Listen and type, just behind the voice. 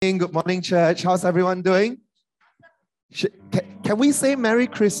Good morning, church. How's everyone doing? Can we say Merry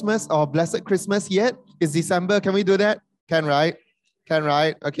Christmas or Blessed Christmas yet? It's December. Can we do that? Can, right? Can,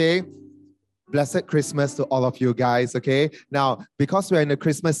 right? Okay. Blessed Christmas to all of you guys, okay? Now, because we're in the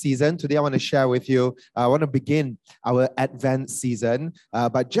Christmas season, today I want to share with you, I want to begin our Advent season.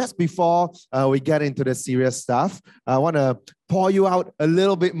 But just before we get into the serious stuff, I want to pour you out a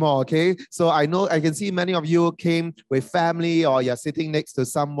little bit more, okay? So I know, I can see many of you came with family, or you're sitting next to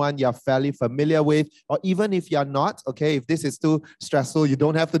someone you're fairly familiar with, or even if you're not, okay? If this is too stressful, you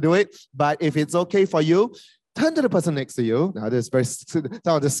don't have to do it. But if it's okay for you, turn to the person next to you. Now, there's some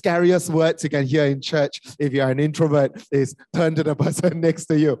of the scariest words you can hear in church if you're an introvert is turn to the person next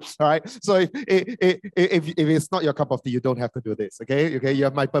to you. All right. So if it's not your cup of tea, you don't have to do this. Okay. Okay. You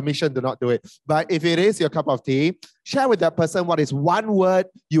have my permission to not do it. But if it is your cup of tea, share with that person what is one word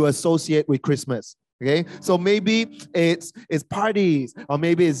you associate with Christmas. Okay, so maybe it's parties, or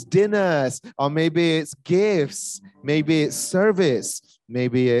maybe it's dinners, or maybe it's gifts, maybe it's service,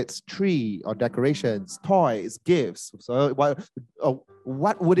 maybe it's tree or decorations, toys, gifts. So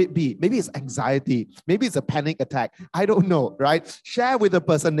what would it be? Maybe it's anxiety, maybe it's a panic attack. I don't know, right? Share with the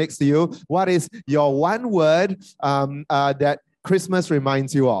person next to you what is your one word that Christmas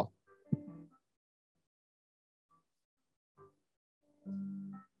reminds you of.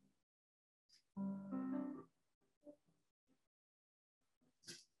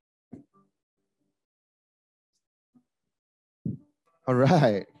 All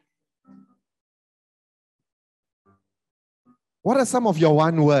right. What are some of your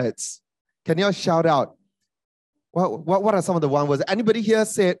one words? Can you all shout out? What are some of the one words? Anybody here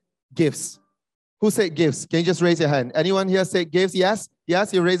said gifts? Who said gifts? Can you just raise your hand? Anyone here said gifts? Yes?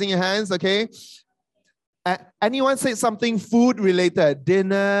 Yes, you're raising your hands, okay? Anyone said something food related?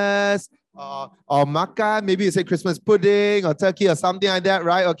 Dinners, or makan, maybe you say Christmas pudding or turkey or something like that,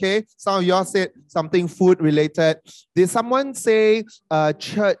 right? Okay, some of y'all said something food related. Did someone say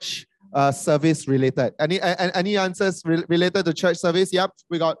church service related? Any answers related to church service? Yep,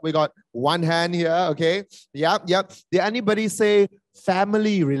 we got one hand here. Okay, yep. Did anybody say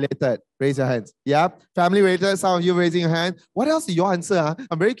family related? Raise your hands. Yep, family related. Some of you raising your hand. What else did you answer? Huh?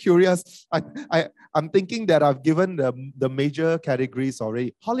 I'm very curious. I'm thinking that I've given the major categories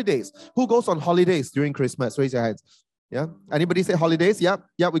already. Holidays. Who goes on holidays during Christmas? Raise your hands. Yeah. Anybody say holidays? Yep.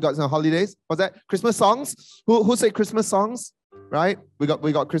 We got some holidays. What's that? Christmas songs. Who say Christmas songs? Right? We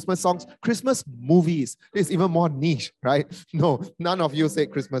got Christmas songs. Christmas movies. It's even more niche, right? No, none of you say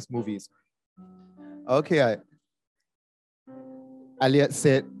Christmas movies. Okay. Elliot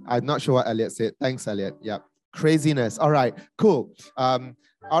said, I'm not sure what Elliot said. Thanks, Elliot. Yep. Craziness. All right. Cool.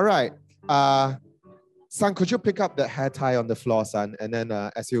 All right. Son, could you pick up the hair tie on the floor, son? And then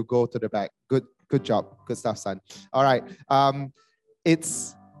as you go to the back. Good job. Good stuff, son. All right.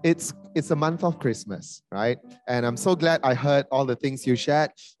 It's a month of Christmas, right? And I'm so glad I heard all the things you shared,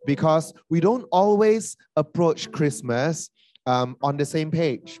 because we don't always approach Christmas on the same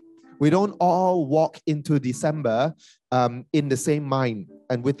page. We don't all walk into December in the same mind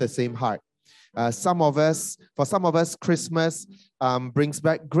and with the same heart. For some of us, Christmas brings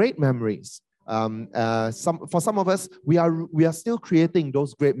back great memories. For some of us, we are still creating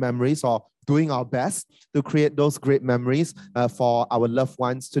those great memories, or doing our best to create those great memories for our loved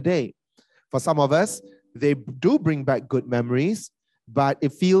ones today. For some of us, they do bring back good memories, but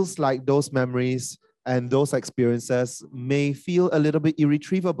it feels like those memories and those experiences may feel a little bit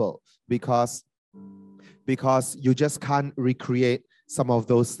irretrievable because you just can't recreate some of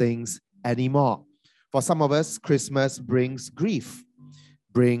those things anymore. For some of us, Christmas brings grief,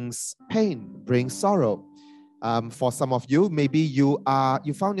 brings pain, brings sorrow. For some of you, maybe you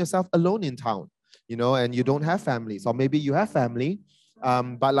found yourself alone in town, and you don't have families, or maybe you have family.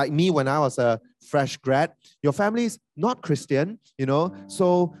 But like me, when I was a fresh grad, your family is not Christian,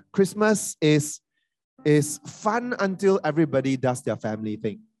 so Christmas is fun until everybody does their family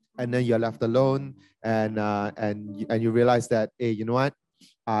thing. And then you're left alone, and you realize that, hey, you know what?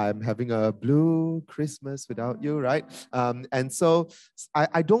 I'm having a blue Christmas without you, right? And so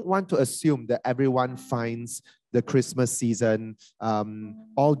I don't want to assume that everyone finds the Christmas season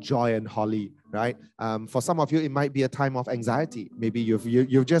all joy and holly, right? For some of you, it might be a time of anxiety. Maybe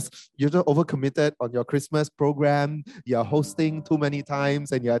you're just overcommitted on your Christmas program. You're hosting too many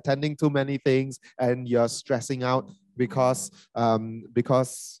times, and you're attending too many things, and you're stressing out because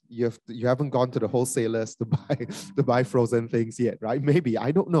you haven't gone to the wholesalers to buy frozen things yet, right? Maybe,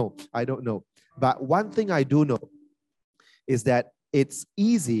 I don't know. But one thing I do know is that it's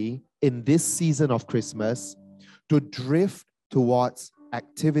easy in this season of Christmas to drift towards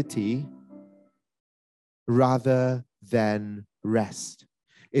activity rather than rest.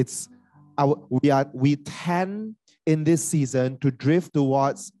 We tend in this season to drift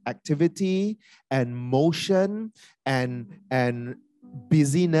towards activity and motion and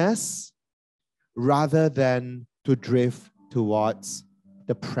busyness rather than to drift towards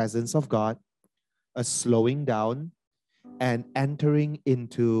the presence of God, a slowing down, and entering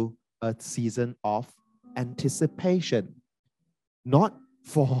into a season of anticipation. Not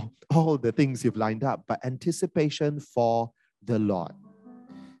for all the things you've lined up, but anticipation for the Lord.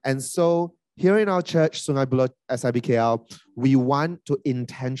 And so here in our church, Sungai Buloh SIBKL, we want to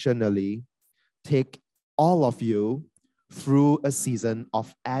intentionally take all of you through a season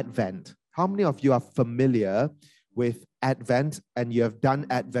of Advent. How many of you are familiar with Advent and you have done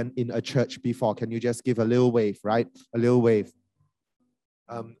Advent in a church before? Can you just give a little wave, right? A little wave.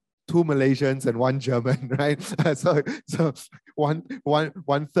 Two Malaysians and one German, right? so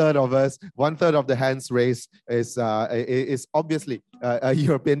one third of us, one third of the hands raised is obviously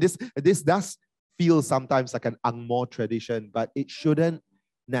European. This does feel sometimes like an Ang Mo tradition, but it shouldn't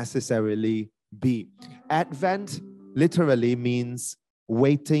necessarily be. Advent literally means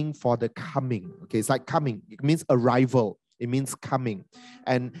waiting for the coming. Okay, it's like coming. It means arrival. It means coming.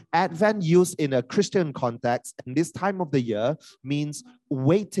 And Advent used in a Christian context and this time of the year means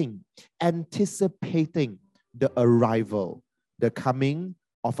waiting, anticipating the arrival, the coming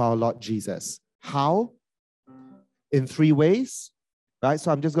of our Lord Jesus. How? In three ways, right?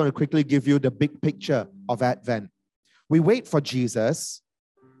 So I'm just going to quickly give you the big picture of Advent. We wait for Jesus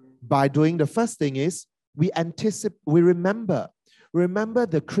by doing the first thing is we remember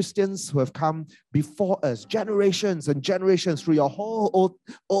the Christians who have come before us, generations and generations through your whole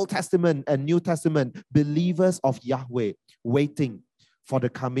Old Testament and New Testament, believers of Yahweh, waiting for the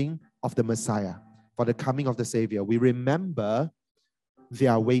coming of the Messiah, for the coming of the Savior. We remember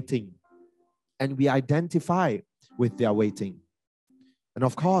their waiting and we identify with their waiting. And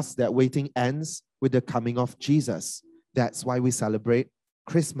of course, that waiting ends with the coming of Jesus. That's why we celebrate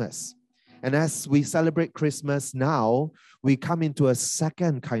Christmas. And as we celebrate Christmas now, we come into a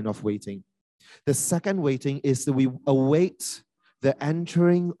second kind of waiting. The second waiting is that we await the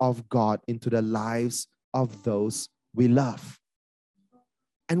entering of God into the lives of those we love.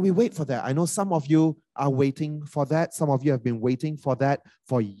 And we wait for that. I know some of you are waiting for that. Some of you have been waiting for that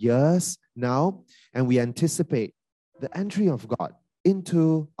for years now. And we anticipate the entry of God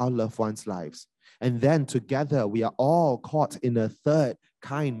into our loved ones' lives. And then together, we are all caught in a third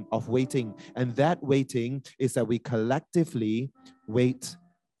kind of waiting. And that waiting is that we collectively wait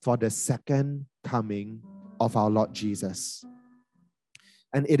for the second coming of our Lord Jesus.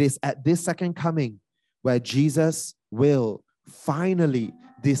 And it is at this second coming where Jesus will finally,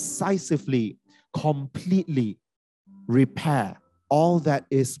 decisively, completely repair all that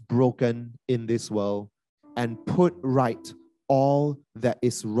is broken in this world and put right all that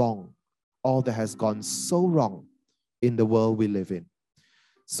is wrong, all that has gone so wrong in the world we live in.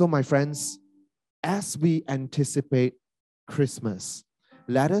 So, my friends, as we anticipate Christmas,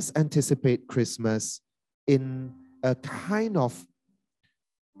 let us anticipate Christmas in a kind of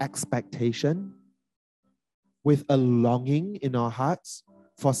expectation with a longing in our hearts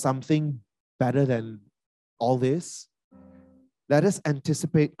for something better than all this. Let us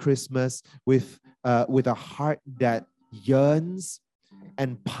anticipate Christmas with a heart that yearns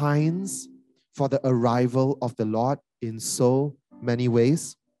and pines for the arrival of the Lord in so many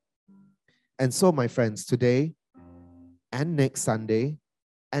ways. And so, my friends, today and next Sunday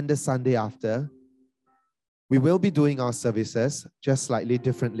and the Sunday after, we will be doing our services just slightly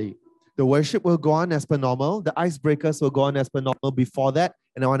differently. The worship will go on as per normal. The icebreakers will go on as per normal before that.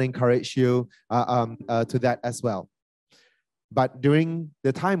 And I want to encourage you to that as well. But during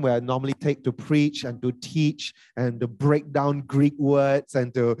the time where I normally take to preach and to teach and to break down Greek words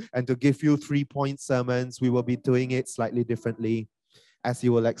and to give you 3-point sermons, we will be doing it slightly differently, as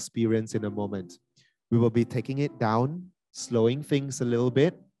you will experience in a moment. We will be taking it down, slowing things a little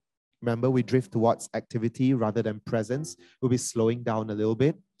bit. Remember, we drift towards activity rather than presence. We'll be slowing down a little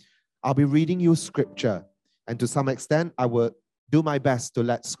bit. I'll be reading you scripture. And to some extent, I will do my best to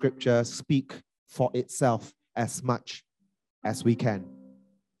let scripture speak for itself as much as we can.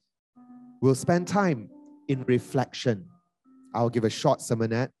 We'll spend time in reflection. I'll give a short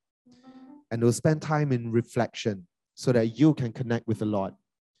sermonette, and we'll spend time in reflection so that you can connect with the Lord.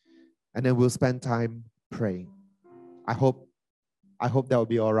 And then we'll spend time praying. I hope that will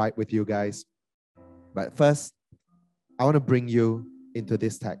be all right with you guys. But first, I want to bring you into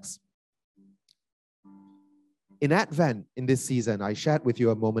this text. In Advent, in this season, I shared with you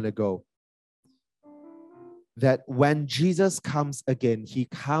a moment ago that when Jesus comes again, he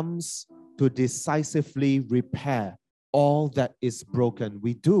comes to decisively repair all that is broken.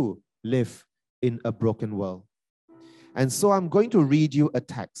 We do live in a broken world. And so I'm going to read you a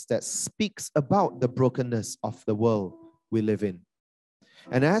text that speaks about the brokenness of the world we live in.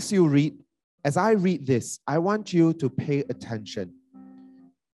 And as I read this, I want you to pay attention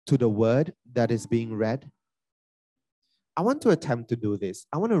to the word that is being read. I want to attempt to do this.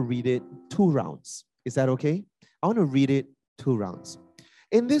 I want to read it 2 rounds. Is that okay? I want to read it 2 rounds.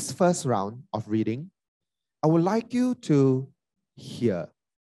 In this first round of reading, I would like you to hear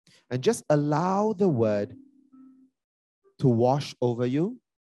and just allow the word to wash over you.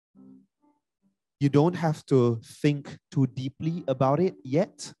 You don't have to think too deeply about it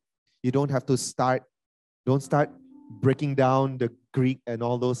yet. You don't have to start breaking down the Greek and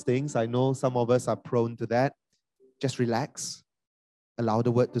all those things. I know some of us are prone to that. Just relax. Allow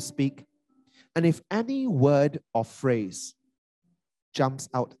the word to speak. And if any word or phrase jumps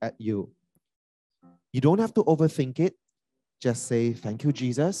out at you, you don't have to overthink it. Just say, "Thank you,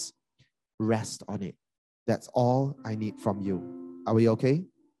 Jesus." Rest on it. That's all I need from you. Are we okay?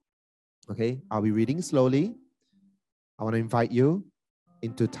 Okay, are we reading slowly? I want to invite you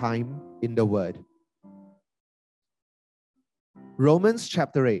into time in the Word. Romans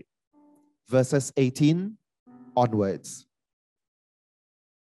chapter 8, verses 18 onwards.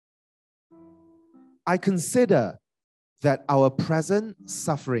 I consider that our present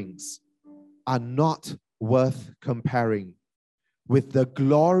sufferings are not worth comparing with the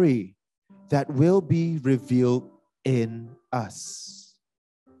glory that will be revealed in us.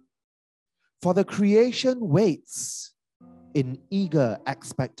 For the creation waits in eager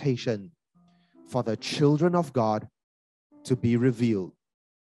expectation for the children of God to be revealed.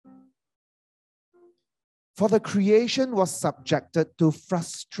 For the creation was subjected to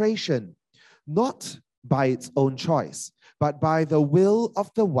frustration, not by its own choice, but by the will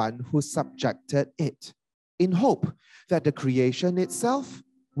of the one who subjected it, in hope that the creation itself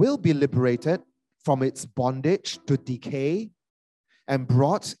will be liberated from its bondage to decay and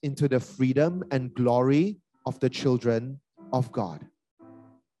brought into the freedom and glory of the children of God.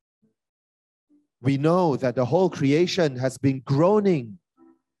 We know that the whole creation has been groaning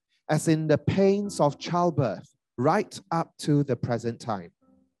as in the pains of childbirth right up to the present time.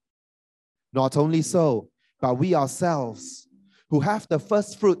 Not only so, but we ourselves, who have the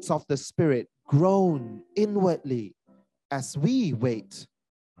first fruits of the Spirit, groan inwardly as we wait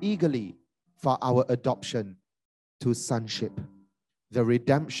eagerly for our adoption to sonship, the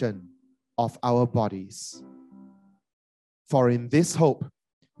redemption of our bodies. For in this hope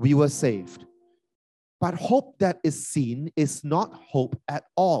we were saved. But hope that is seen is not hope at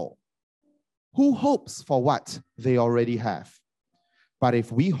all. Who hopes for what they already have? But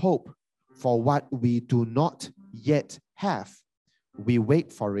if we hope for what we do not yet have, we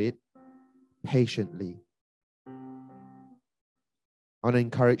wait for it patiently. I want to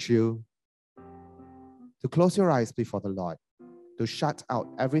encourage you to close your eyes before the Lord, to shut out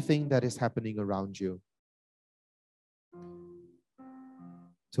everything that is happening around you,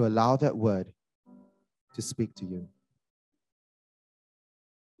 to allow that word to speak to you.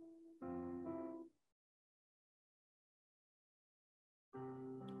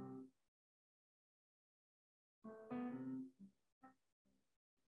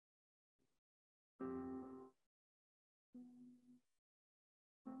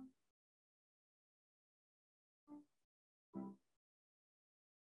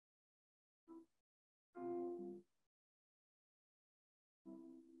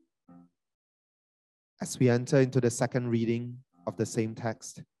 As we enter into the second reading of the same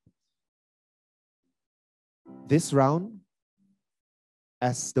text, this round,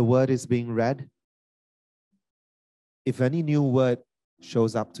 as the word is being read, if any new word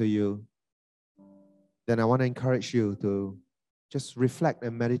shows up to you, then I want to encourage you to just reflect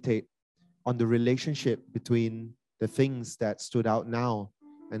and meditate on the relationship between the things that stood out now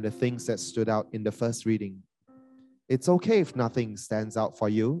and the things that stood out in the first reading. It's okay if nothing stands out for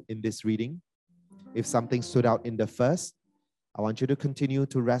you in this reading. If something stood out in the first, I want you to continue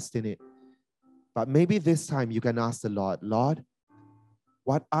to rest in it. But maybe this time you can ask the Lord, "Lord,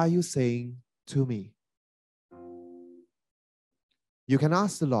 what are you saying to me?" You can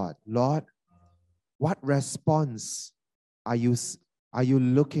ask the Lord, "Lord, what response are you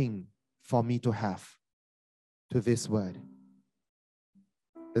looking for me to have to this word?"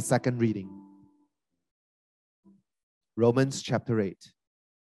 The second reading, Romans chapter 8.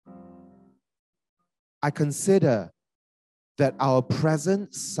 I consider that our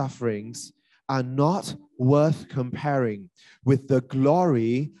present sufferings are not worth comparing with the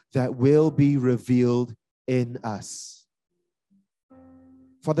glory that will be revealed in us.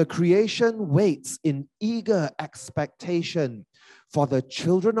 For the creation waits in eager expectation for the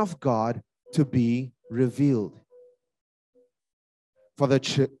children of God to be revealed. For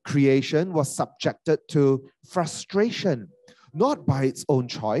the creation was subjected to frustration, not by its own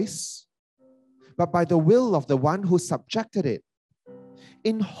choice, but by the will of the one who subjected it,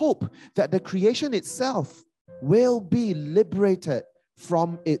 in hope that the creation itself will be liberated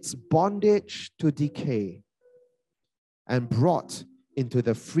from its bondage to decay and brought into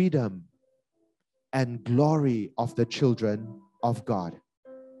the freedom and glory of the children of God.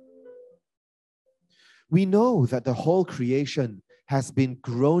 We know that the whole creation has been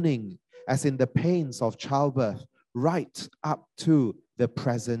groaning as in the pains of childbirth right up to the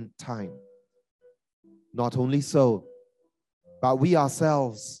present time. Not only so, but we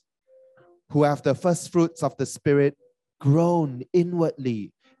ourselves, who have the first fruits of the Spirit, groan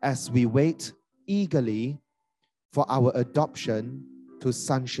inwardly as we wait eagerly for our adoption to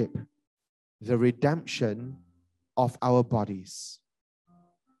sonship, the redemption of our bodies.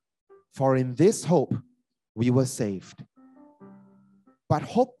 For in this hope we were saved. But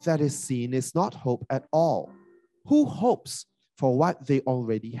hope that is seen is not hope at all. Who hopes for what they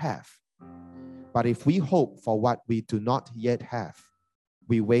already have? But if we hope for what we do not yet have,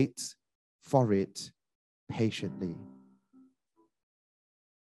 we wait for it patiently.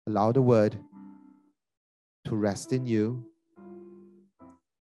 Allow the word to rest in you.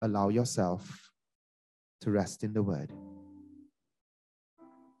 Allow yourself to rest in the word.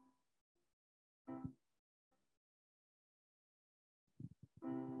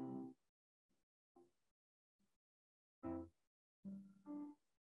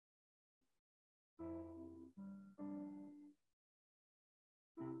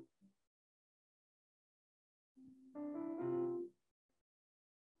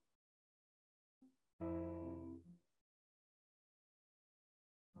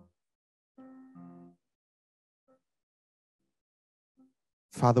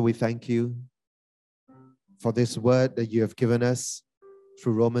 Father, we thank you for this word that you have given us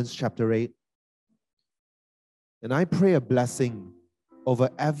through Romans chapter 8. And I pray a blessing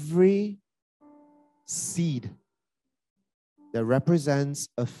over every seed that represents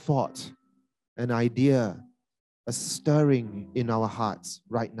a thought, an idea, a stirring in our hearts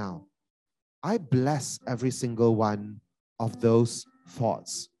right now. I bless every single one of those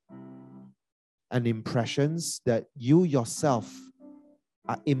thoughts and impressions that you yourself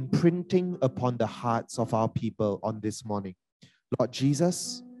are imprinting upon the hearts of our people on this morning. Lord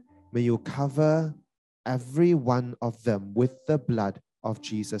Jesus, may you cover every one of them with the blood of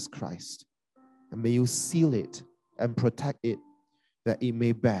Jesus Christ. And may you seal it and protect it that it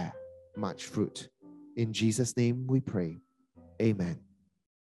may bear much fruit. In Jesus' name we pray. Amen.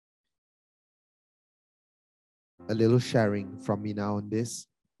 A little sharing from me now on this.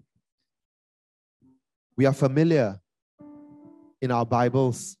 We are familiar in our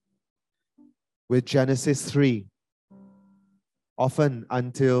Bibles with Genesis 3, often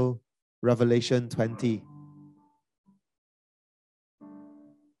until Revelation 20.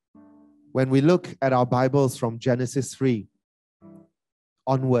 When we look at our Bibles from Genesis 3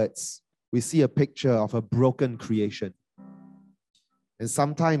 onwards, we see a picture of a broken creation. And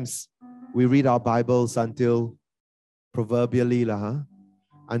sometimes we read our Bibles until proverbially,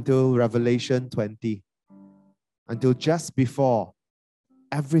 until Revelation 20, until just before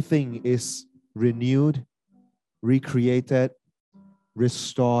everything is renewed, recreated,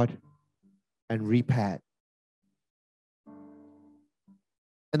 restored, and repaired.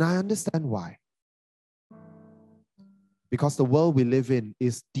 And I understand why. Because the world we live in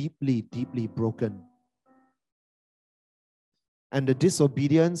is deeply, deeply broken. And the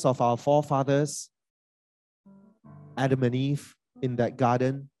disobedience of our forefathers, Adam and Eve, in that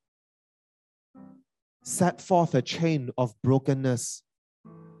garden, set forth a chain of brokenness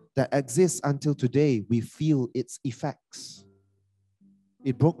that exists until today. We feel its effects.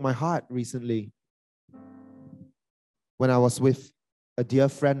 It broke my heart recently when I was with a dear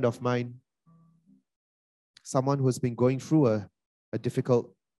friend of mine, someone who's been going through a very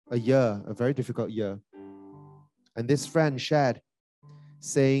difficult year. And this friend shared,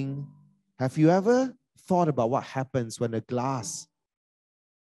 saying, have you ever thought about what happens when a glass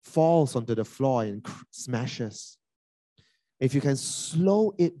falls onto the floor and smashes? If you can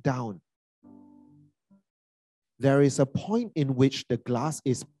slow it down, there is a point in which the glass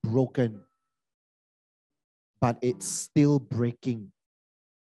is broken, but it's still breaking.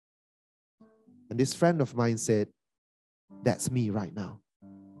 And this friend of mine said, that's me right now.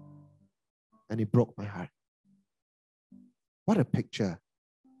 And it broke my heart. What a picture.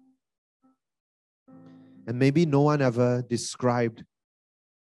 And maybe no one ever described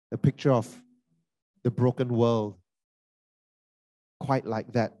the picture of the broken world quite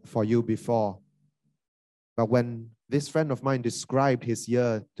like that for you before. But when this friend of mine described his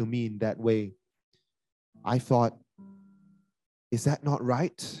year to me in that way, I thought, is that not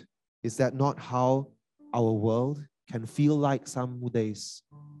right? Is that not how our world can feel like some days?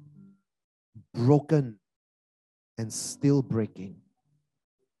 Broken and still breaking.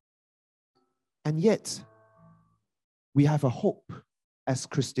 And yet, we have a hope as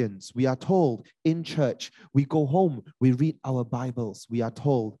Christians. We are told in church, we go home, we read our Bibles, we are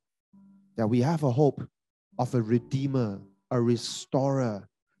told that we have a hope of a Redeemer, a Restorer,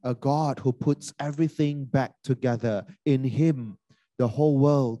 a God who puts everything back together. In Him, the whole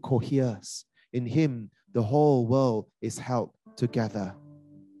world coheres. In Him, the whole world is held together.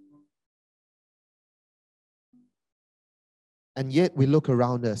 And yet we look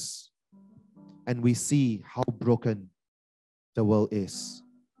around us and we see how broken the world is.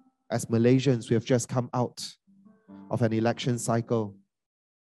 As Malaysians, we have just come out of an election cycle.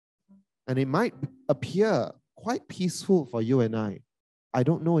 And it might appear quite peaceful for you and I. I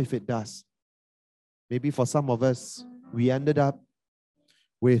don't know if it does. Maybe for some of us, we ended up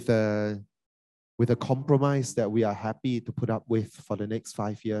with a compromise that we are happy to put up with for the next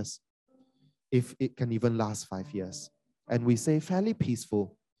 5 years, if it can even last 5 years. And we say fairly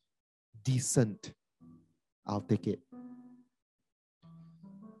peaceful, decent, I'll take it.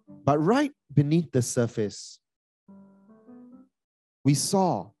 But right beneath the surface, we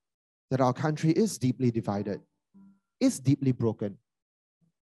saw that our country is deeply divided, is deeply broken,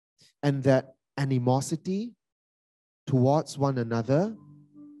 and that animosity towards one another,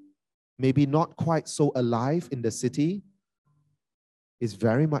 maybe not quite so alive in the city, is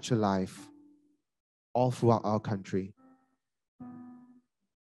very much alive all throughout our country.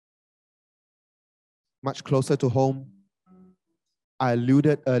 Much closer to home, I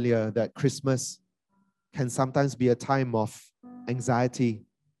alluded earlier that Christmas can sometimes be a time of anxiety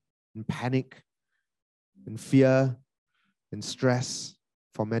and panic and fear and stress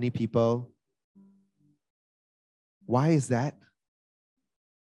for many people. Why is that?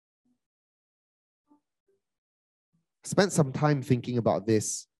 I spent some time thinking about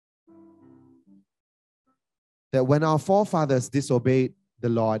this. That when our forefathers disobeyed the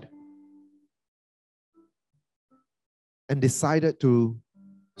Lord and decided to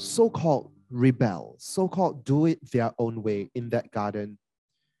so-called rebel, so-called do it their own way in that garden,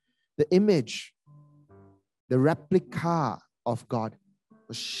 the image, the replica of God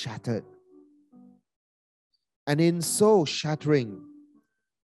was shattered. And in so shattering,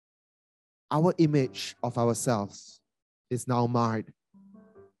 our image of ourselves is now marred.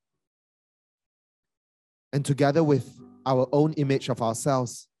 And together with our own image of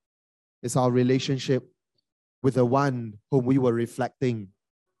ourselves is our relationship with the one whom we were reflecting,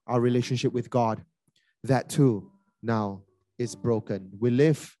 our relationship with God. That too now is broken. We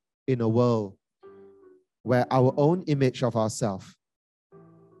live in a world where our own image of ourselves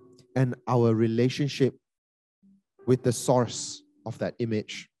and our relationship with the source of that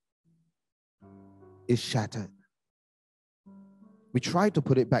image is shattered. We try to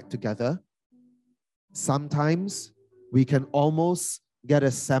put it back together. Sometimes we can almost get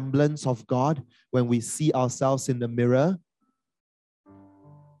a semblance of God when we see ourselves in the mirror.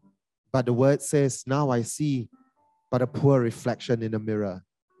 But the word says, now I see but a poor reflection in the mirror.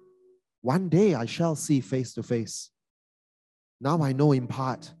 One day I shall see face to face. Now I know in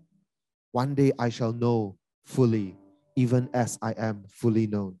part. One day I shall know fully, even as I am fully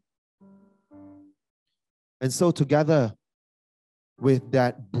known. And so together with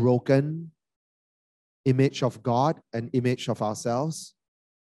that broken image of God and image of ourselves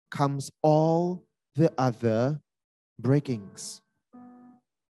comes all the other breakings.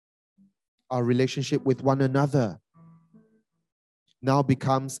 Our relationship with one another now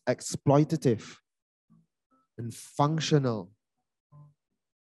becomes exploitative and functional.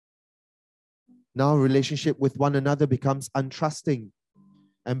 Now relationship with one another becomes untrusting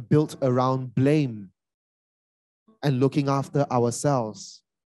and built around blame and looking after ourselves.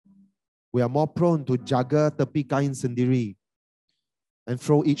 We are more prone to jaga tepi kain sendiri and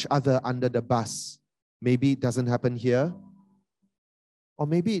throw each other under the bus. Maybe it doesn't happen here, or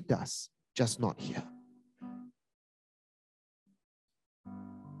maybe it does, just not here.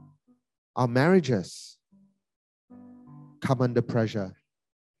 Our marriages come under pressure.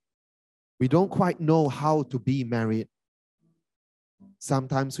 We don't quite know how to be married.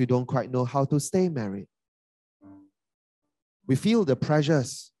 Sometimes we don't quite know how to stay married. We feel the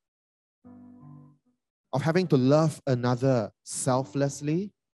pressures of having to love another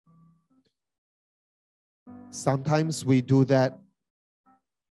selflessly. Sometimes we do that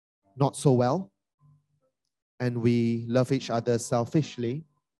not so well, and we love each other selfishly.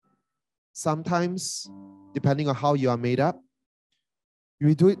 Sometimes, depending on how you are made up,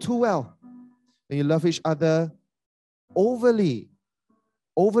 you do it too well, and you love each other overly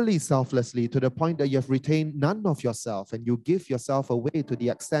selflessly, to the point that you have retained none of yourself, and you give yourself away to the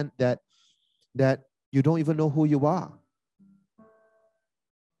extent that you don't even know who you are.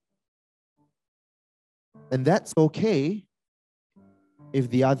 And that's okay if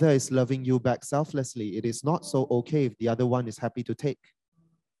the other is loving you back selflessly. It is not so okay if the other one is happy to take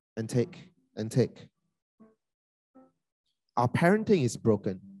and take and take. Our parenting is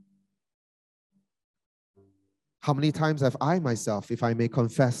broken. How many times have I myself, if I may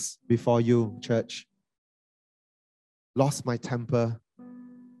confess before you, church, lost my temper,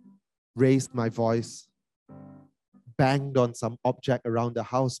 raised my voice, banged on some object around the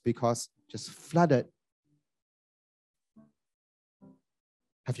house because just flooded?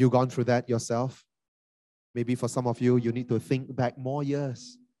 Have you gone through that yourself? Maybe for some of you, you need to think back more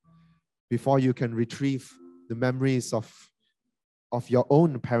years before you can retrieve the memories of your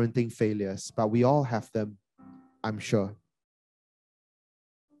own parenting failures. But we all have them, I'm sure.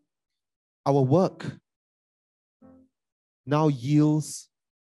 Our work now yields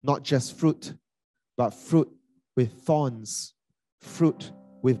not just fruit, but fruit with thorns, fruit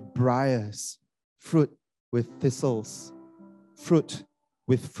with briars, fruit with thistles, fruit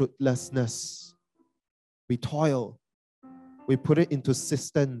with fruitlessness. We toil. We put it into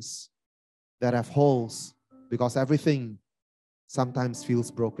cisterns that have holes because everything sometimes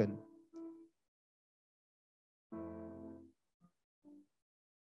feels broken.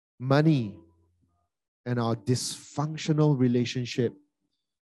 Money and our dysfunctional relationship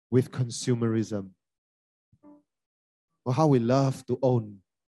with consumerism, or how we love to own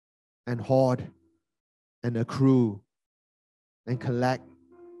and hoard and accrue and collect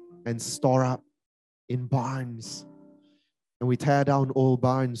and store up in barns. And we tear down old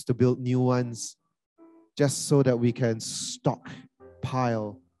barns to build new ones just so that we can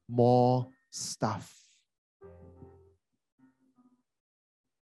stockpile more stuff.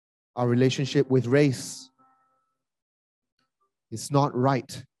 Our relationship with race is not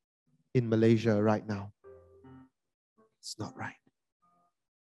right in Malaysia right now. It's not right.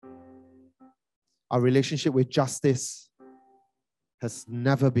 Our relationship with justice has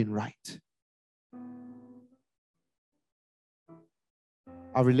never been right.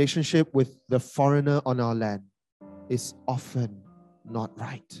 Our relationship with the foreigner on our land is often not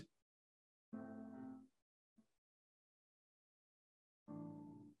right.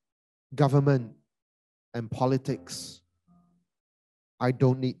 Government and politics, I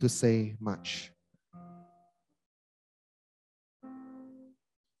don't need to say much.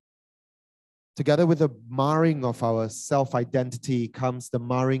 Together with the marring of our self-identity comes the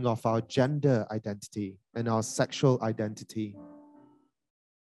marring of our gender identity and our sexual identity.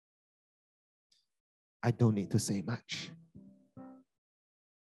 I don't need to say much.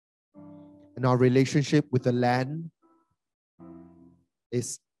 And our relationship with the land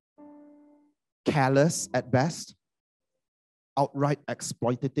is careless at best, outright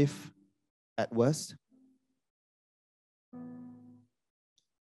exploitative at worst.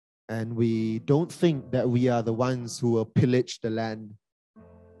 And we don't think that we are the ones who will pillage the land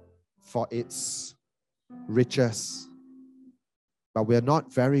for its riches. But we're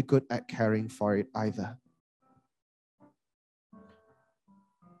not very good at caring for it either.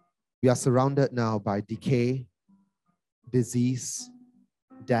 We are surrounded now by decay, disease,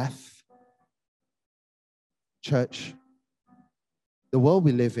 death. Church, the world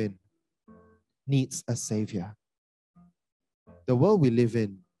we live in needs a savior. The world we live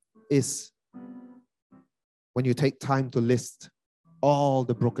in is, when you take time to list all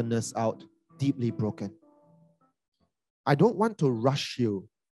the brokenness out, deeply broken. I don't want to rush you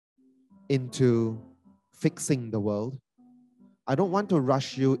into fixing the world. I don't want to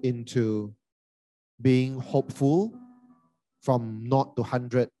rush you into being hopeful from 0 to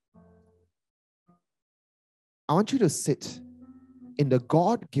 100. I want you to sit in the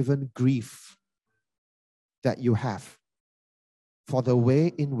God-given grief that you have for the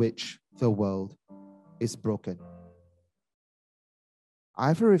way in which the world is broken. I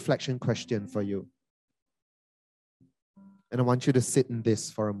have a reflection question for you. And I want you to sit in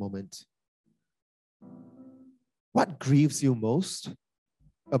this for a moment. What grieves you most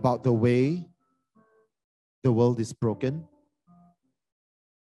about the way the world is broken?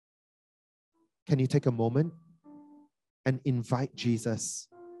 Can you take a moment and invite Jesus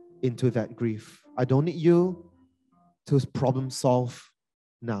into that grief? I don't need you to problem solve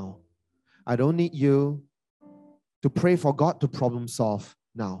now. I don't need you to pray for God to problem solve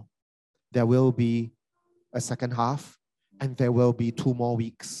now. There will be a second half, and there will be 2 more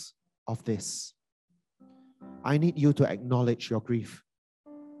weeks of this. I need you to acknowledge your grief.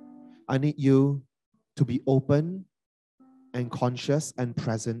 I need you to be open and conscious and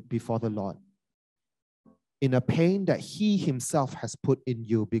present before the Lord in a pain that He Himself has put in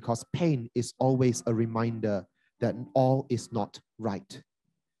you, because pain is always a reminder that all is not right.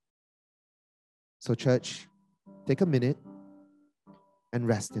 So, church, take a minute and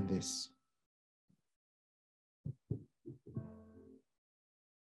rest in this.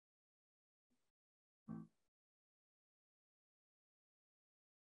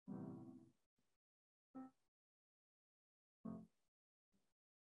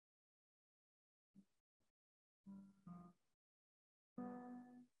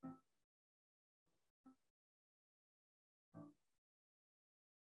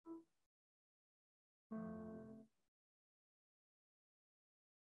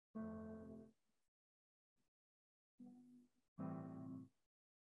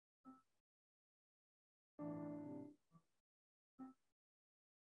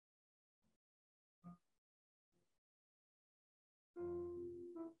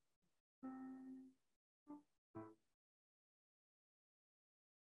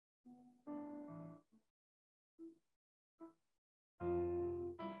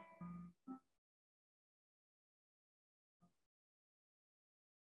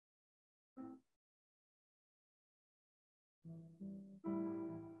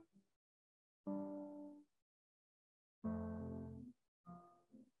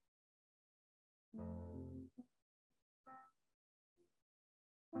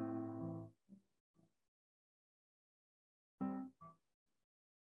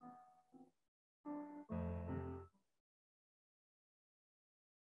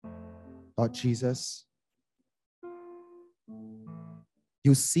 Lord Jesus,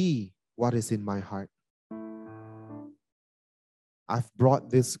 you see what is in my heart. I've brought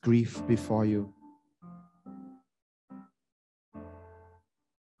this grief before you.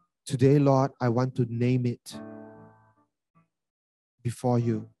 Today, Lord, I want to name it before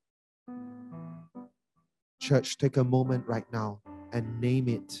you. Church, take a moment right now and name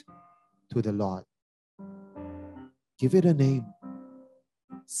it to the Lord. Give it a name.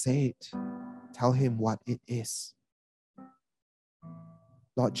 Say it. Tell Him what it is.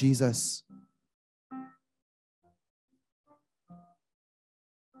 Lord Jesus,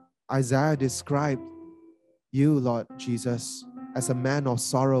 Isaiah described you, Lord Jesus, as a man of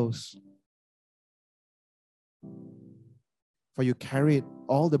sorrows. For you carried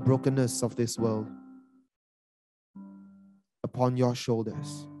all the brokenness of this world upon your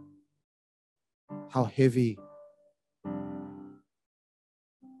shoulders. How heavy.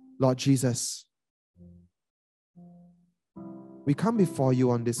 Lord Jesus, we come before you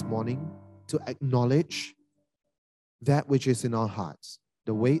on this morning to acknowledge that which is in our hearts,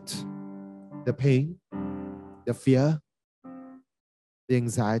 the weight, the pain, the fear, the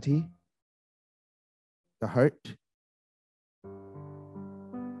anxiety, the hurt,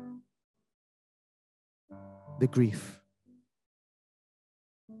 the grief.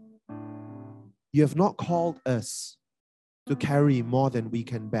 You have not called us to carry more than we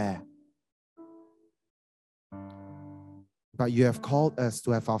can bear, but you have called us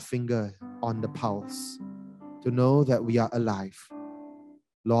to have our finger on the pulse, to know that we are alive.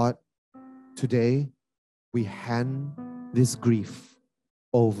 Lord, today we hand this grief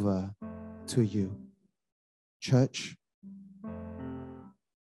over to you. Church,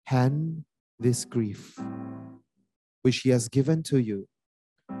 hand this grief which He has given to you,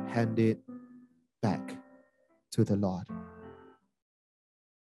 hand it back to the Lord.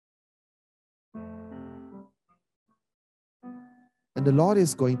 And the Lord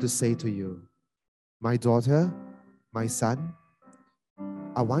is going to say to you, my daughter, my son,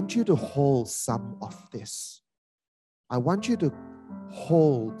 I want you to hold some of this. I want you to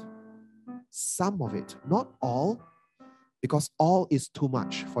hold some of it, not all, because all is too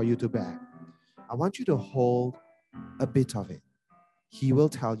much for you to bear. I want you to hold a bit of it. He will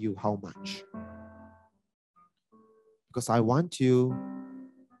tell you how much. Because I want you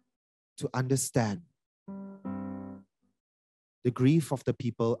to understand the grief of the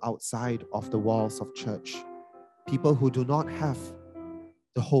people outside of the walls of church, people who do not have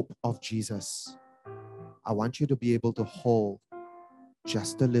the hope of Jesus. I want you to be able to hold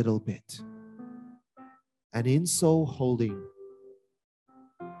just a little bit. And in so holding,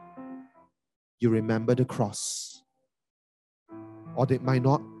 you remember the cross. Or did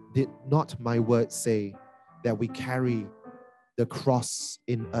not my word say that we carry the cross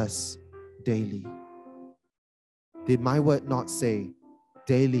in us daily? Did my word not say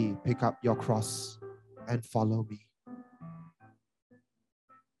daily pick up your cross and follow me.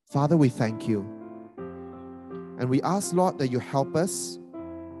 Father, we thank you. And we ask, Lord, that you help us.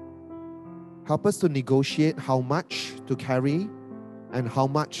 Help us to negotiate how much to carry and how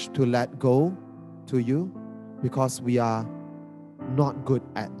much to let go to you, because we are not good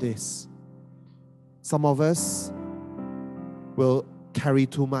at this. Some of us will carry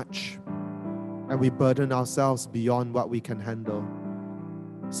too much and we burden ourselves beyond what we can handle.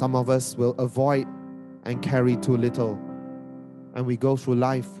 Some of us will avoid and carry too little, and we go through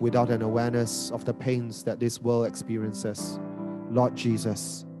life without an awareness of the pains that this world experiences. Lord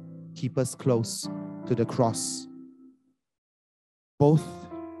Jesus, keep us close to the cross, both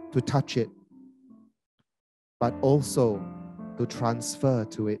to touch it, but also to transfer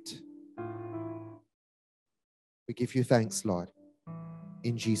to it. We give you thanks, Lord.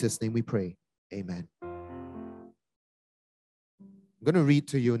 In Jesus' name we pray. Amen. I'm going to read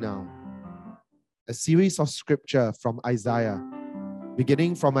to you now a series of scripture from Isaiah,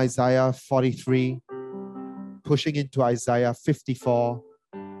 beginning from Isaiah 43, pushing into Isaiah 54.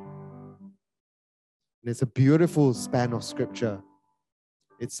 And it's a beautiful span of scripture.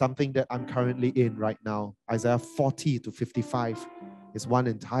 It's something that I'm currently in right now. Isaiah 40 to 55 is one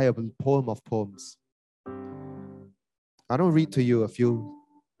entire poem of poems. I don't read to you a few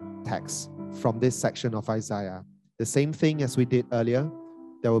texts from this section of Isaiah. The same thing as we did earlier,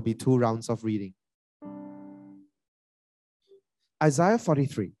 there will be 2 rounds of reading. Isaiah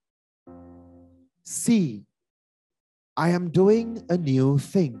 43. See, I am doing a new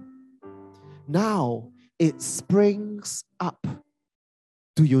thing. Now it springs up.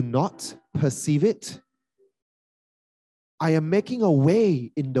 Do you not perceive it? I am making a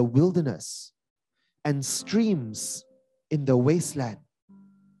way in the wilderness and streams in the wasteland.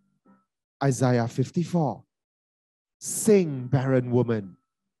 Isaiah 54. Sing, barren woman,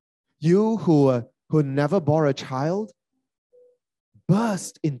 you who never bore a child,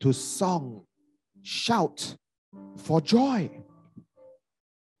 burst into song, shout for joy.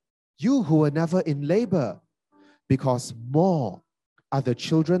 You who were never in labor, because more are the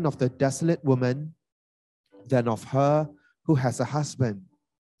children of the desolate woman than of her who has a husband,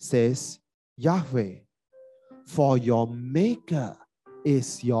 says Yahweh. For your Maker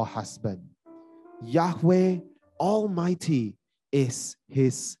is your husband. Yahweh Almighty is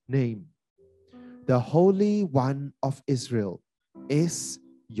his name. The Holy One of Israel is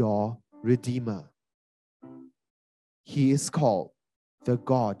your Redeemer. He is called the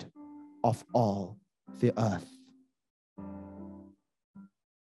God of all the earth.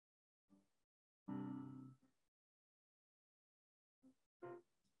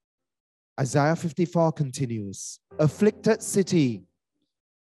 Isaiah 54 continues. Afflicted city,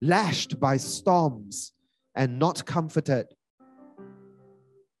 lashed by storms and not comforted.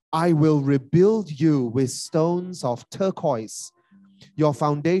 I will rebuild you with stones of turquoise, your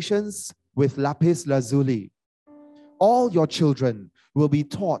foundations with lapis lazuli. All your children will be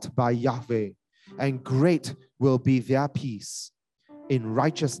taught by Yahweh, and great will be their peace. In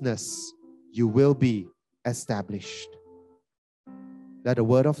righteousness you will be established. Let the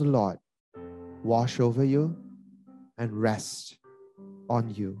word of the Lord wash over you and rest on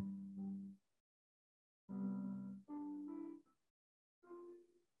you.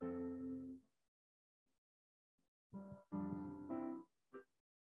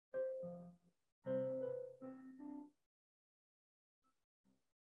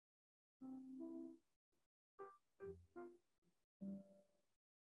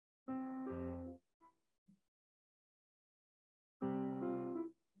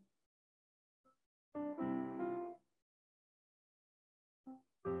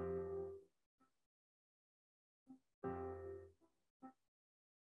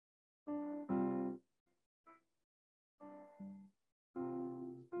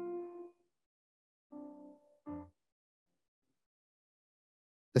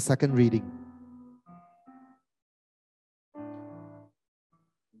 The second reading.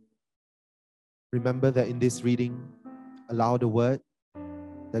 Remember that in this reading, allow the word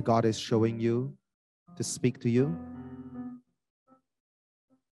that God is showing you to speak to you.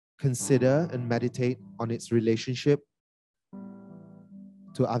 Consider and meditate on its relationship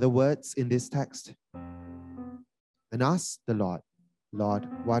to other words in this text. And ask the Lord, Lord,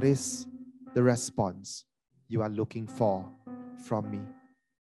 what is the response you are looking for from me?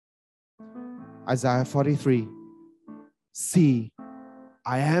 Isaiah 43. See,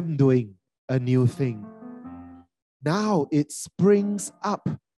 I am doing a new thing. Now it springs up.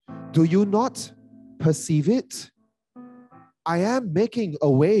 Do you not perceive it? I am making a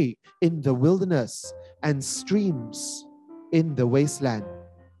way in the wilderness and streams in the wasteland.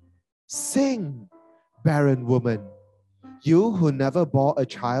 Sing, barren woman. You who never bore a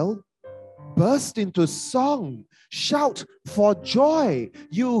child, burst into song. Shout for joy,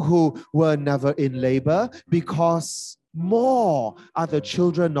 you who were never in labor, because more are the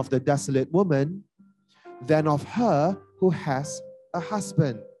children of the desolate woman than of her who has a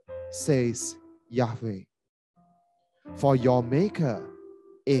husband, says Yahweh. For your Maker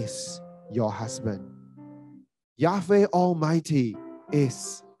is your husband. Yahweh Almighty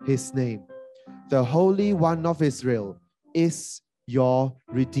is his name. The Holy One of Israel is your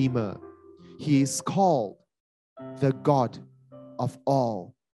Redeemer. He is called the God of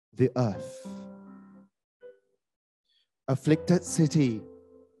all the earth. Afflicted city,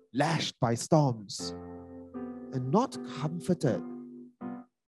 lashed by storms, and not comforted,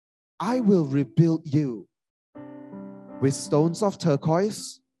 I will rebuild you with stones of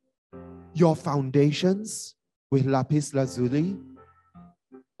turquoise, your foundations with lapis lazuli.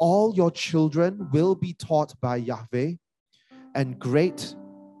 All your children will be taught by Yahweh, and great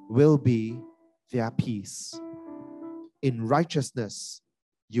will be their peace. In righteousness,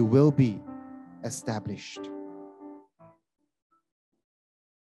 you will be established.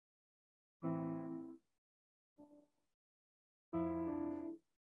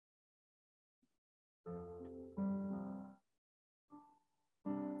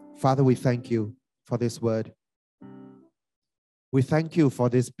 Father, we thank you for this word. We thank you for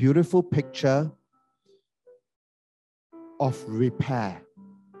this beautiful picture of repair.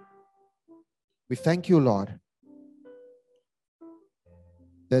 We thank you, Lord,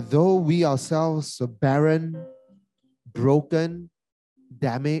 that though we ourselves are barren, broken,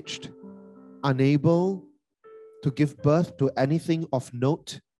 damaged, unable to give birth to anything of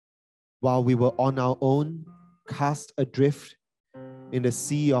note while we were on our own, cast adrift in the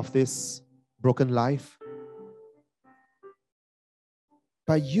sea of this broken life.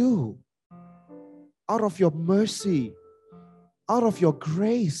 But you, out of your mercy, out of your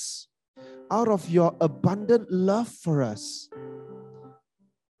grace, out of your abundant love for us,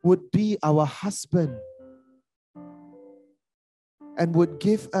 would be our husband and would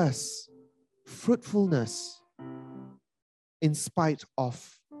give us fruitfulness in spite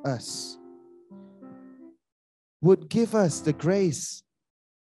of us, would give us the grace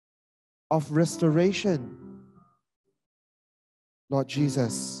of restoration. Lord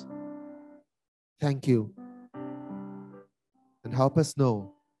Jesus, thank you, and help us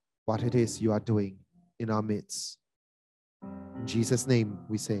know what it is you are doing in our midst. In Jesus' name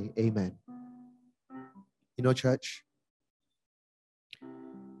we say amen. You know, church,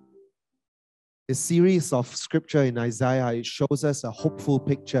 this series of scripture in Isaiah, it shows us a hopeful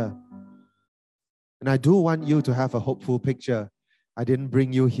picture. And I do want you to have a hopeful picture. I didn't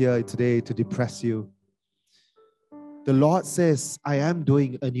bring you here today to depress you. The Lord says, I am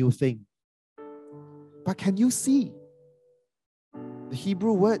doing a new thing. But can you see? The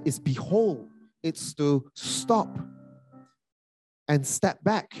Hebrew word is behold. It's to stop and step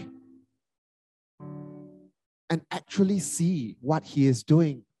back and actually see what He is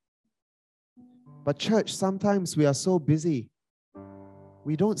doing. But church, sometimes we are so busy,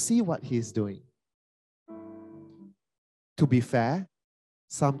 we don't see what He is doing. To be fair,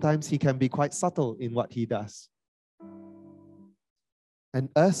 sometimes He can be quite subtle in what He does. And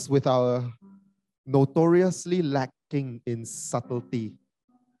us, with our notoriously lacking in subtlety,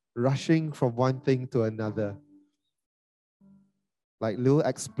 rushing from one thing to another, like little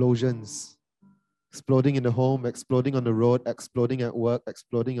explosions, exploding in the home, exploding on the road, exploding at work,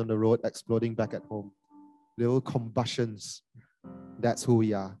 exploding on the road, exploding back at home. Little combustions. That's who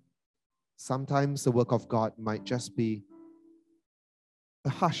we are. Sometimes the work of God might just be a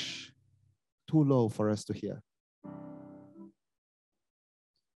hush, too low for us to hear.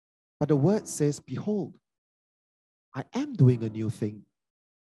 But the word says, behold, I am doing a new thing.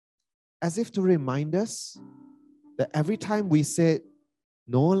 As if to remind us that every time we say,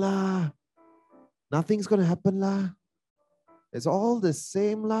 no lah, nothing's going to happen lah, it's all the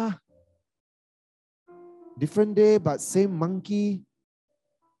same lah, different day but same monkey,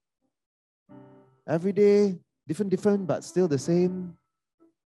 every day different but still the same.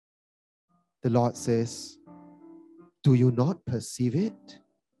 The Lord says, do you not perceive it?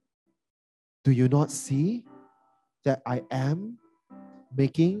 Do you not see that I am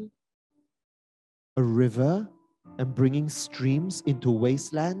making a river and bringing streams into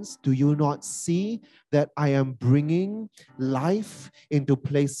wastelands? Do you not see that I am bringing life into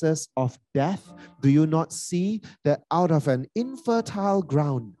places of death? Do you not see that out of an infertile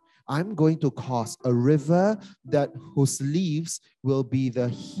ground, I'm going to cause a river whose leaves will be the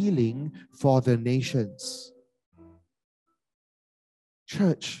healing for the nations?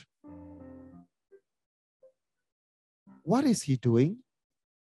 Church, What is he doing?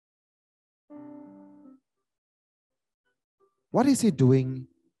 What is he doing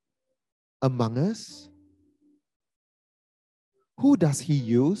among us? Who does he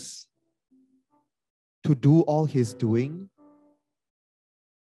use to do all his doing?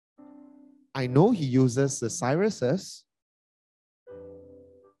 I know he uses the Cyruses.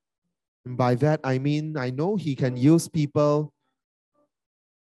 And by that, I mean, I know he can use people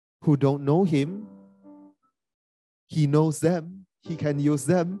who don't know him. He knows them. He can use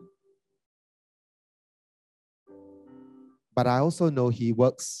them. But I also know he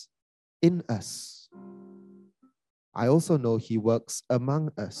works in us. I also know he works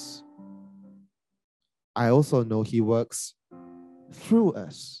among us. I also know he works through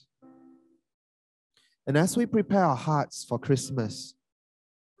us. And as we prepare our hearts for Christmas,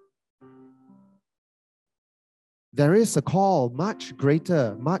 there is a call much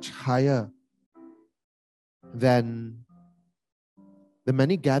greater, much higher than the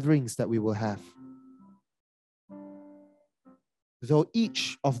many gatherings that we will have. Though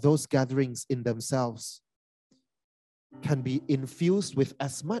each of those gatherings in themselves can be infused with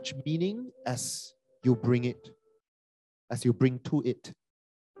as much meaning as you bring to it.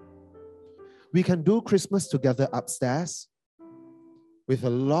 We can do Christmas together upstairs with a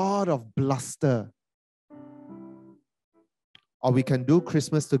lot of bluster. Or we can do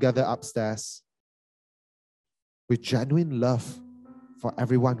Christmas together upstairs with genuine love for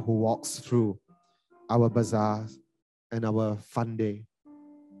everyone who walks through our bazaars and our fun day.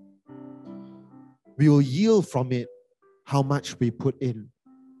 We will yield from it how much we put in.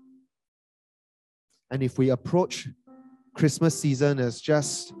 And if we approach Christmas season as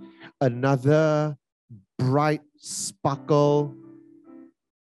just another bright sparkle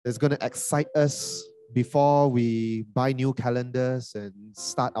that's going to excite us before we buy new calendars and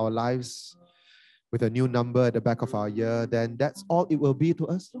start our lives with a new number at the back of our year, then that's all it will be to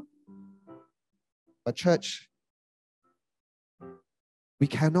us. But church, we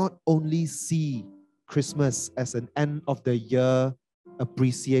cannot only see Christmas as an end of the year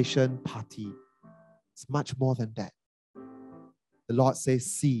appreciation party. It's much more than that. The Lord says,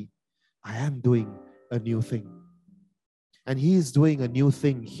 see, I am doing a new thing. And He is doing a new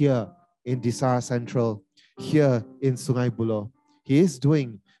thing here in Disara Central, here in Sungai Buloh. He is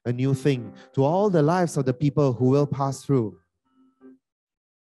doing a new thing to all the lives of the people who will pass through.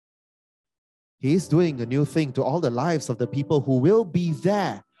 He is doing a new thing to all the lives of the people who will be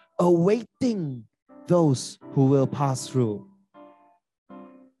there, awaiting those who will pass through.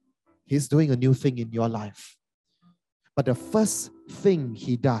 He's doing a new thing in your life. But the first thing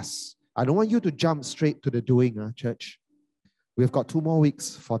He does, I don't want you to jump straight to the doing, church. We've got 2 more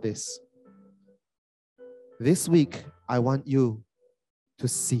weeks for this. This week, I want you to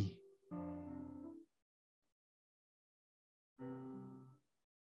see.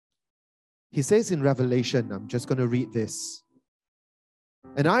 He says in Revelation, I'm just going to read this.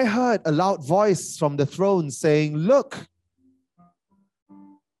 And I heard a loud voice from the throne saying, look.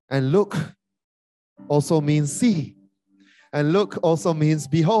 And look also means see. And look also means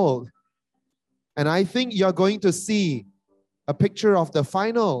behold. And I think you're going to see a picture of the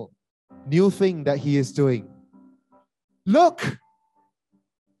final new thing that He is doing. Look,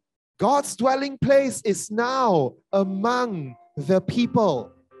 God's dwelling place is now among the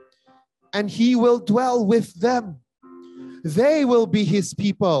people, and He will dwell with them. They will be His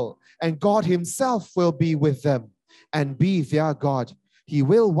people, and God Himself will be with them and be their God. He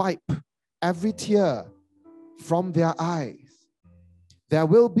will wipe every tear from their eyes. There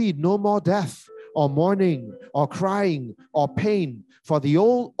will be no more death, or mourning, or crying, or pain, for the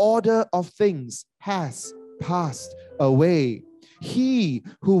old order of things has passed away. He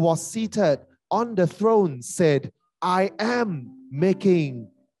who was seated on the throne said, I am making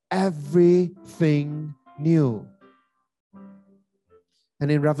everything new.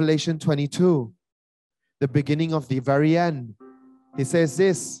 And in Revelation 22, the beginning of the very end, He says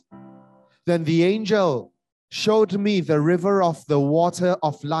this, then the angel showed me the river of the water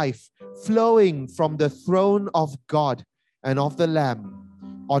of life flowing from the throne of God and of the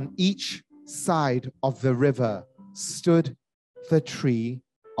Lamb. On each side of the river stood the tree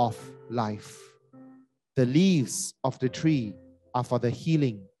of life. The leaves of the tree are for the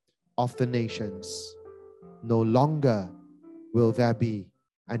healing of the nations. No longer will there be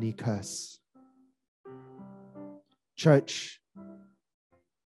any curse. Church,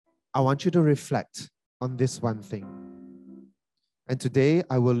 I want you to reflect on this one thing. And today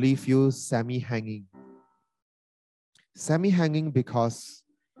I will leave you semi-hanging. Semi-hanging because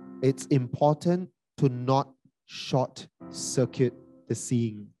it's important to not short circuit the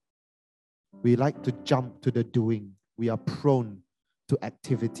seeing. We like to jump to the doing. we are prone to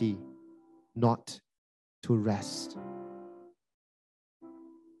activity, not to rest.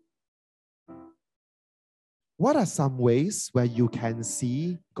 What are some ways where you can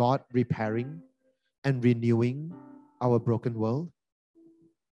see God repairing and renewing our broken world?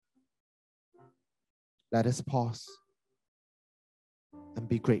 Let us pause and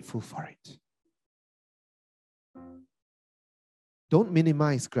be grateful for it. Don't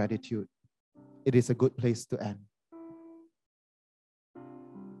minimize gratitude. It is a good place to end.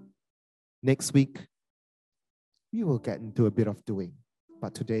 Next week, we will get into a bit of doing.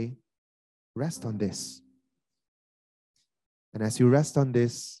 But today, rest on this. And as you rest on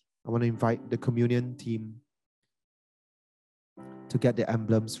this, I want to invite the communion team to get the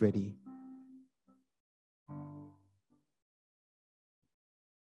emblems ready.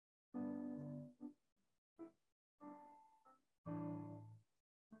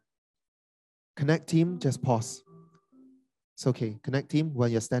 Connect team, just pause. It's okay. Connect team,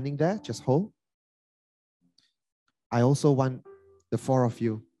 when you're standing there, just hold. I also want the four of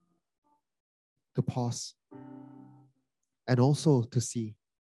you to pause and also to see.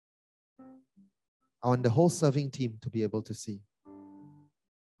 I want the whole serving team to be able to see.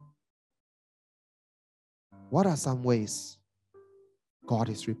 What are some ways God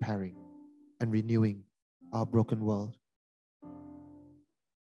is repairing and renewing our broken world?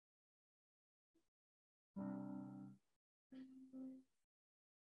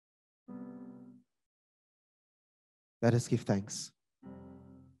 Let us give thanks.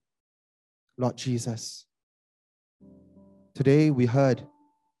 Lord Jesus, today we heard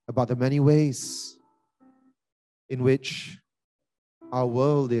about the many ways in which our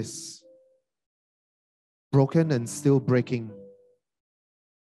world is broken and still breaking.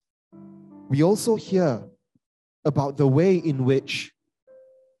 We also hear about the way in which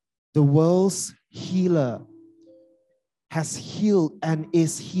the world's healer has healed and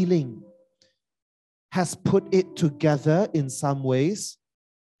is healing, has put it together in some ways,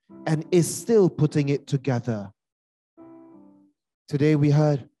 and is still putting it together. Today we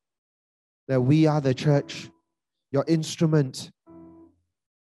heard that we are the church, your instrument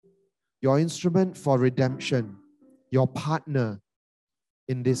for redemption, your partner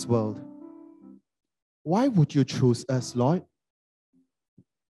in this world. Why would you choose us, Lord?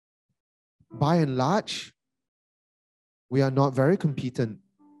 By and large, we are not very competent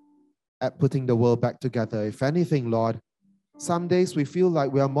at putting the world back together. If anything, Lord, some days we feel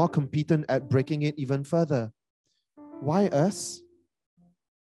like we are more competent at breaking it even further. Why us?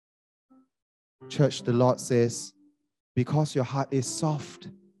 Church, the Lord says, because your heart is soft.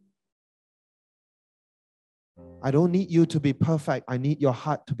 I don't need you to be perfect. I need your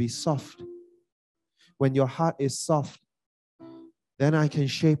heart to be soft. When your heart is soft, then I can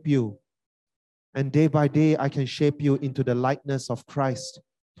shape you. And day by day, I can shape you into the likeness of Christ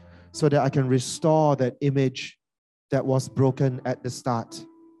so that I can restore that image that was broken at the start.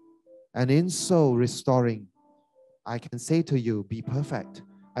 And in so restoring, I can say to you, be perfect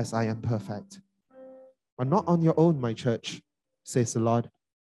as I am perfect. But not on your own, my church, says the Lord.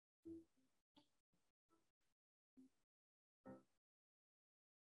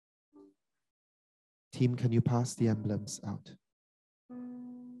 Team, can you pass the emblems out?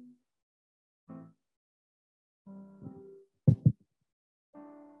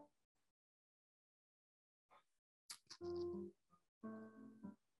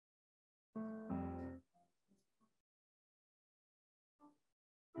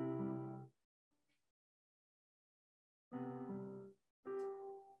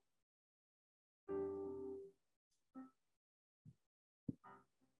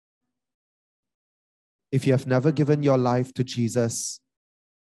 If you have never given your life to Jesus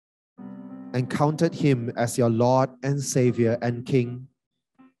and counted Him as your Lord and Savior and King,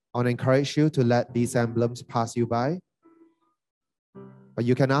 I want to encourage you to let these emblems pass you by. But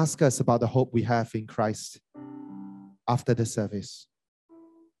you can ask us about the hope we have in Christ after the service.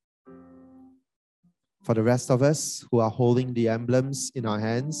 For the rest of us who are holding the emblems in our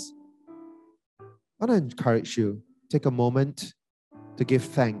hands, I want to encourage you, take a moment to give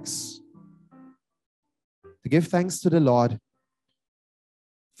thanks. To give thanks to the Lord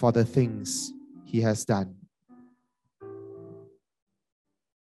for the things He has done.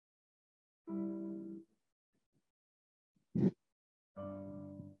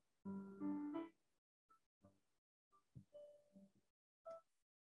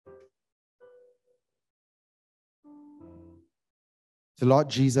 The Lord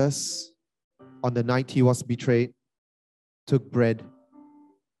Jesus, on the night He was betrayed, took bread.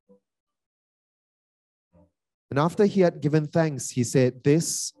 And after He had given thanks, He said,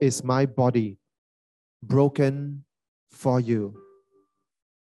 "This is my body, broken for you.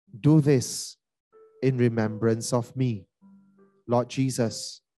 Do this in remembrance of me. Lord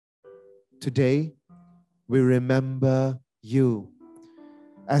Jesus, today we remember you.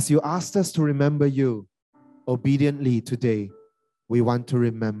 As you asked us to remember you, obediently today, we want to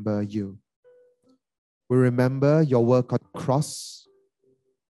remember you. We remember your work on the cross.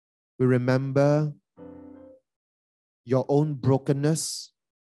 We remember your own brokenness,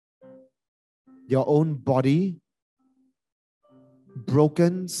 your own body,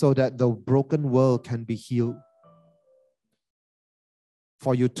 broken so that the broken world can be healed.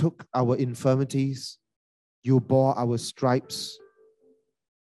 For you took our infirmities, you bore our stripes,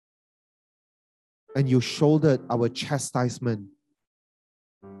 and you shouldered our chastisement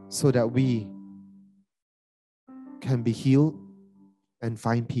so that we can be healed and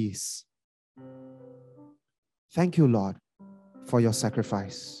find peace. Thank you, Lord, for your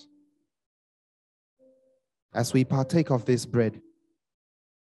sacrifice. As we partake of this bread,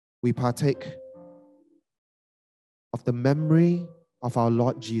 we partake of the memory of our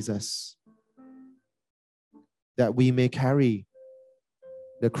Lord Jesus, that we may carry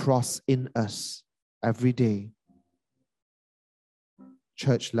the cross in us every day.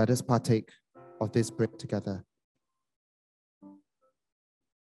 Church, let us partake of this bread together.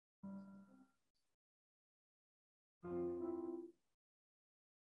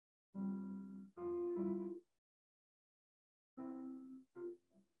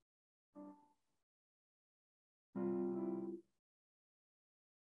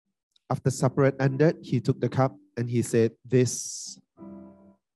 After supper had ended, he took the cup and he said, This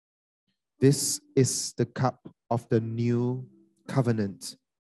is the cup of the new covenant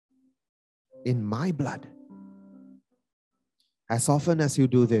in my blood. As often as you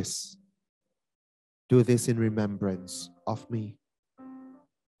do this in remembrance of me.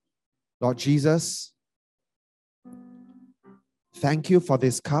 Lord Jesus, thank you for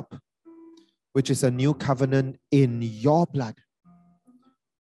this cup, which is a new covenant in your blood.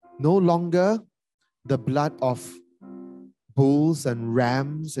 No longer the blood of bulls and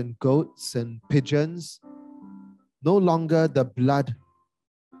rams and goats and pigeons. No longer the blood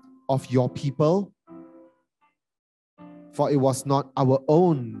of your people. For it was not our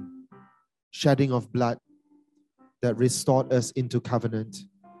own shedding of blood that restored us into covenant.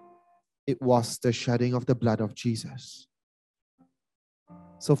 It was the shedding of the blood of Jesus.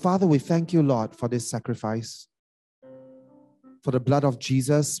 So, Father, we thank you, Lord, for this sacrifice. For the blood of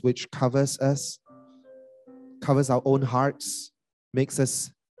Jesus, which covers us, covers our own hearts, makes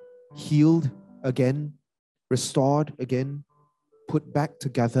us healed again, restored again, put back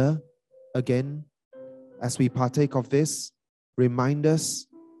together again. As we partake of this, remind us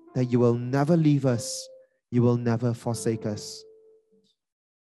that you will never leave us, you will never forsake us.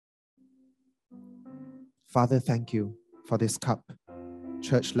 Father, thank you for this cup.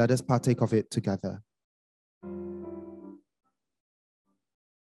 Church, let us partake of it together.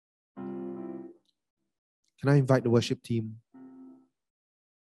 Can I invite the worship team?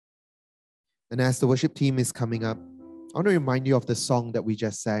 And as the worship team is coming up, I want to remind you of the song that we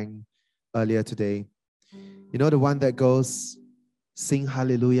just sang earlier today. You know, the one that goes, sing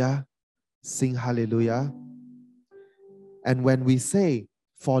hallelujah, sing hallelujah. And when we say,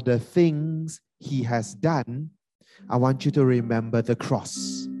 for the things he has done, I want you to remember the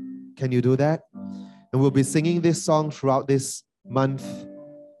cross. Can you do that? And we'll be singing this song throughout this month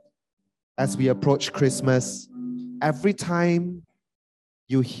as we approach Christmas. Every time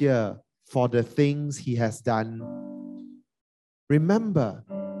you hear, for the things he has done, remember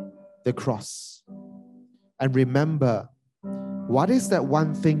the cross. And remember, what is that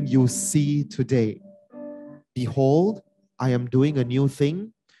one thing you see today? Behold, I am doing a new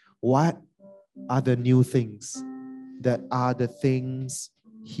thing. What are the new things? That are the things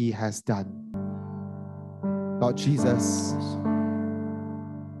he has done. Lord Jesus,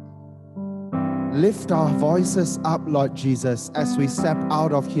 lift our voices up, Lord Jesus, as we step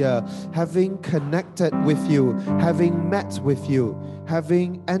out of here, having connected with you, having met with you,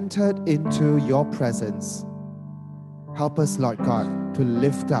 having entered into your presence. Help us, Lord God, to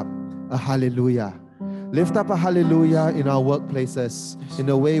lift up a hallelujah. Lift up a hallelujah in our workplaces, in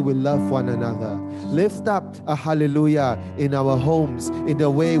the way we love one another. Lift up a hallelujah in our homes, in the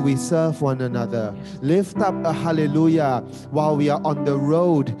way we serve one another. Lift up a hallelujah while we are on the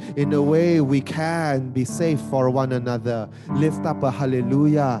road, in the way we can be safe for one another. Lift up a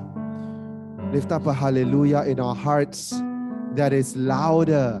hallelujah. Lift up a hallelujah in our hearts that is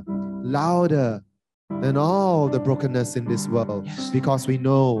louder, louder than all the brokenness in this world, Yes. because we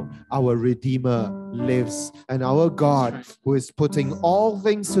know our Redeemer lives, and our God, That's right. who is putting all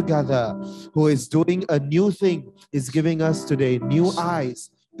things together, who is doing a new thing, is giving us today new Yes. eyes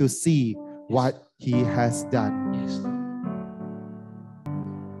to see what He has done. Yes.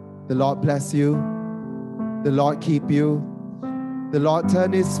 The Lord bless you. The Lord keep you. The Lord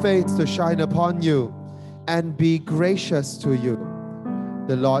turn His face to shine upon you and be gracious to you.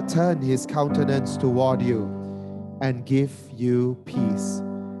 The Lord turn His countenance toward you and give you peace.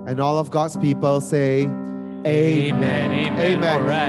 And all of God's people say, Amen. Amen. Amen. All right.